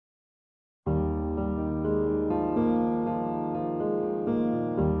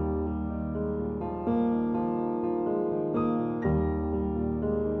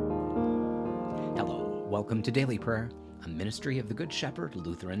welcome to Daily Prayer, a ministry of the Good Shepherd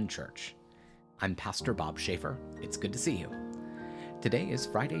Lutheran Church. I'm Pastor Bob Schaefer. It's good to see you. Today is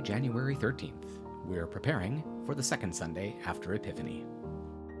Friday, January 13th. We're preparing for the second Sunday after Epiphany.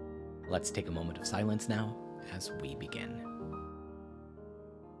 Let's take a moment of silence now as we begin.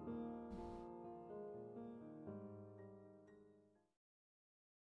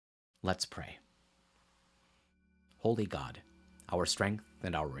 Let's pray. Holy God, our strength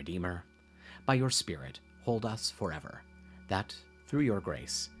and our Redeemer, by your Spirit, hold us forever, that, through your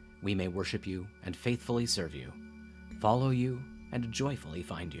grace, we may worship you and faithfully serve you, follow you and joyfully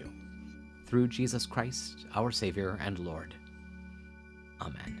find you. Through Jesus Christ, our Savior and Lord.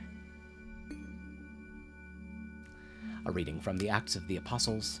 Amen. A reading from the Acts of the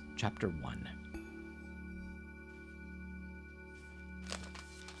Apostles, chapter 1.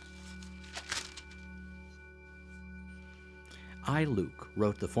 I, Luke,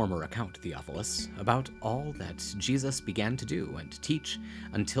 wrote the former account, Theophilus, about all that Jesus began to do and teach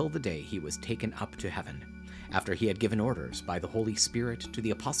until the day he was taken up to heaven, after he had given orders by the Holy Spirit to the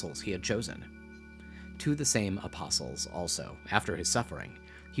apostles he had chosen. To the same apostles also, after his suffering,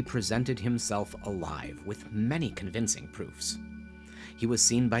 he presented himself alive with many convincing proofs. He was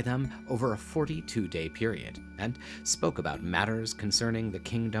seen by them over a 42-day period, and spoke about matters concerning the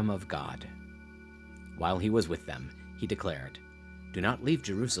kingdom of God. While he was with them, he declared, "Do not leave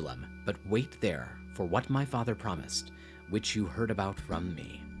Jerusalem, but wait there for what my Father promised, which you heard about from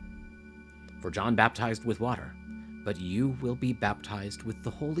me. For John baptized with water, but you will be baptized with the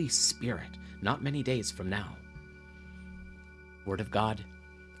Holy Spirit not many days from now." Word of God,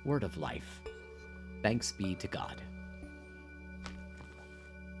 word of life. Thanks be to God.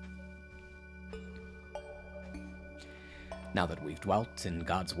 Now that we've dwelt in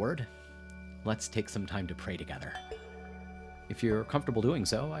God's word, let's take some time to pray together. If you're comfortable doing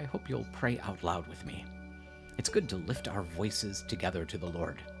so, I hope you'll pray out loud with me. It's good to lift our voices together to the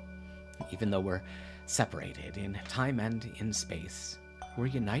Lord. Even though we're separated in time and in space, we're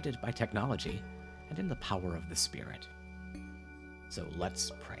united by technology and in the power of the Spirit. So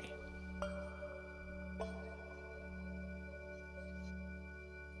let's pray.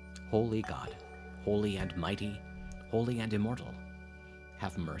 Holy God, holy and mighty, holy and immortal,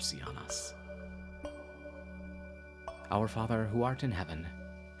 have mercy on us. Our Father, who art in heaven,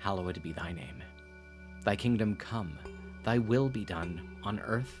 hallowed be thy name. Thy kingdom come, thy will be done, on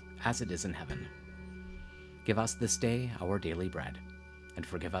earth as it is in heaven. Give us this day our daily bread, and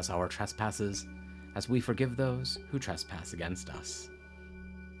forgive us our trespasses, as we forgive those who trespass against us.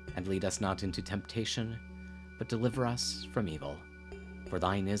 And lead us not into temptation, but deliver us from evil. For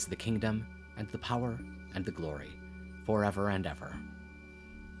thine is the kingdom, and the power, and the glory, forever and ever.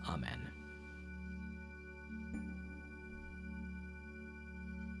 Amen.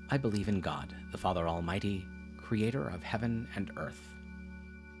 I believe in God, the Father Almighty, creator of heaven and earth.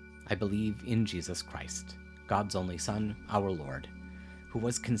 I believe in Jesus Christ, God's only Son, our Lord, who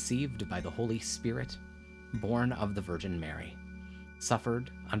was conceived by the Holy Spirit, born of the Virgin Mary, suffered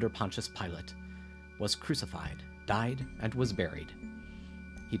under Pontius Pilate, was crucified, died, and was buried.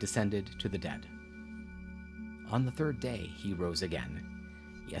 He descended to the dead. On the third day he rose again.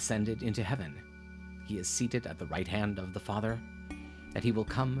 He ascended into heaven. He is seated at the right hand of the Father, that he will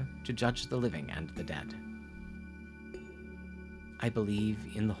come to judge the living and the dead. I believe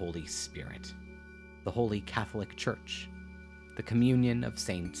in the Holy Spirit, the Holy Catholic Church, the communion of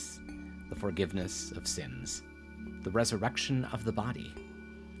saints, the forgiveness of sins, the resurrection of the body,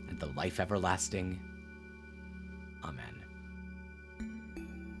 and the life everlasting. Amen.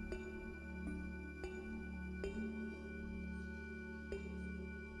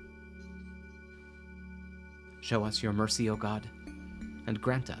 Show us your mercy, O God, and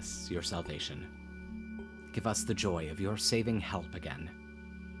grant us your salvation. Give us the joy of your saving help again,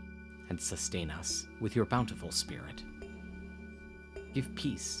 and sustain us with your bountiful Spirit. Give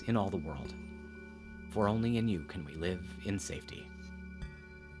peace in all the world, for only in you can we live in safety.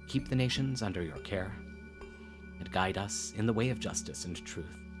 Keep the nations under your care, and guide us in the way of justice and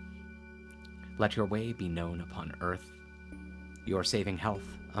truth. Let your way be known upon earth, your saving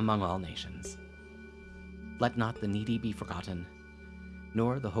health among all nations. Let not the needy be forgotten,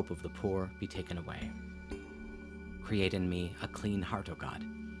 nor the hope of the poor be taken away. Create in me a clean heart, O God,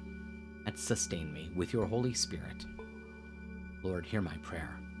 and sustain me with your Holy Spirit. Lord, hear my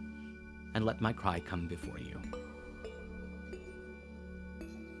prayer, and let my cry come before you.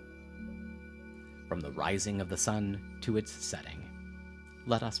 From the rising of the sun to its setting,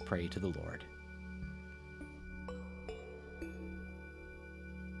 let us pray to the Lord.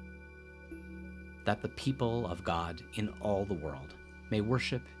 That the people of God in all the world may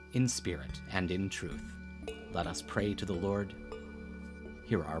worship in spirit and in truth, Let us pray to the Lord.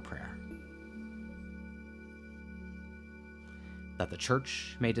 Hear our prayer. That the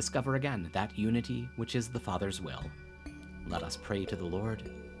Church may discover again that unity which is the Father's will. Let us pray to the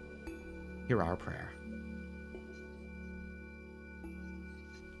Lord. Hear our prayer.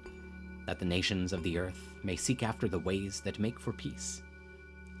 That the nations of the earth may seek after the ways that make for peace.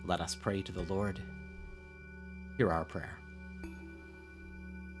 Let us pray to the Lord. Hear our prayer.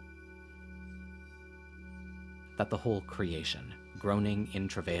 That the whole creation, groaning in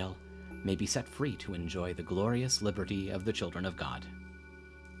travail, may be set free to enjoy the glorious liberty of the children of God.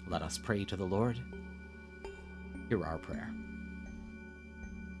 Let us pray to the Lord. Hear our prayer.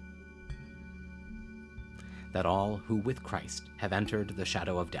 That all who with Christ have entered the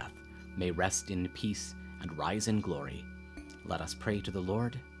shadow of death may rest in peace and rise in glory. Let us pray to the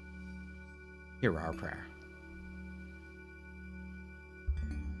Lord. Hear our prayer.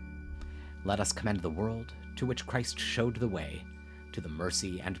 Let us commend the world to which Christ showed the way, to the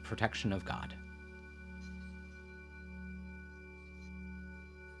mercy and protection of God.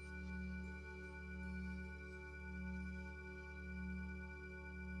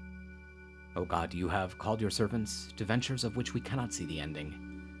 O God, you have called your servants to ventures of which we cannot see the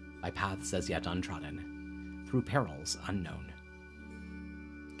ending, by paths as yet untrodden, through perils unknown.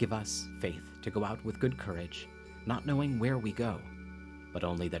 Give us faith to go out with good courage, not knowing where we go, but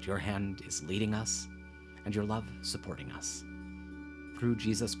only that your hand is leading us and your love supporting us. Through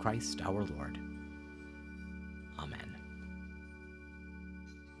Jesus Christ our Lord. Amen.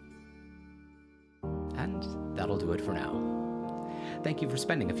 And that'll do it for now. Thank you for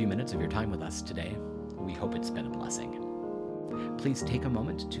spending a few minutes of your time with us today. We hope it's been a blessing. Please take a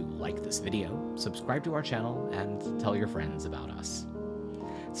moment to like this video, subscribe to our channel, and tell your friends about us.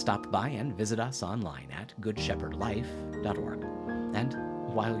 Stop by and visit us online at goodshepherdlife.org. And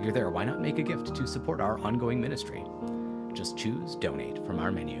while you're there, why not make a gift to support our ongoing ministry? Just choose Donate from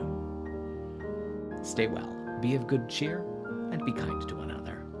our menu. Stay well, be of good cheer, and be kind to one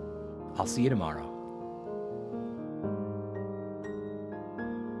another. I'll see you tomorrow.